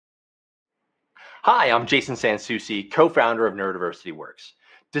Hi, I'm Jason Souci, co-founder of Neurodiversity Works.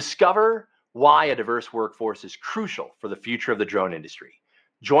 Discover why a diverse workforce is crucial for the future of the drone industry.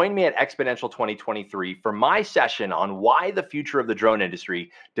 Join me at Exponential 2023 for my session on why the future of the drone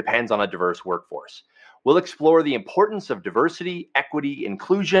industry depends on a diverse workforce. We'll explore the importance of diversity, equity,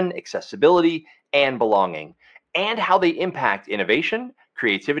 inclusion, accessibility, and belonging, and how they impact innovation,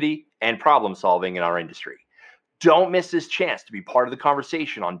 creativity, and problem solving in our industry. Don't miss this chance to be part of the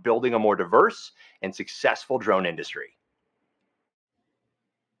conversation on building a more diverse and successful drone industry.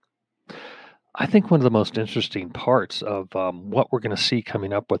 I think one of the most interesting parts of what we're going to see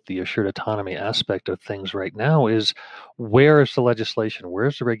coming up with the assured autonomy aspect of things right now is where is the legislation,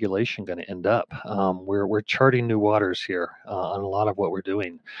 where's the regulation going to end up? We're charting new waters here on a lot of what we're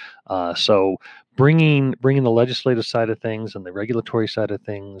doing. So bringing the legislative side of things and the regulatory side of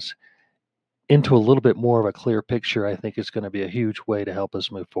things into a little bit more of a clear picture, I think is going to be a huge way to help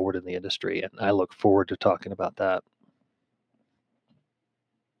us move forward in the industry. And I look forward to talking about that.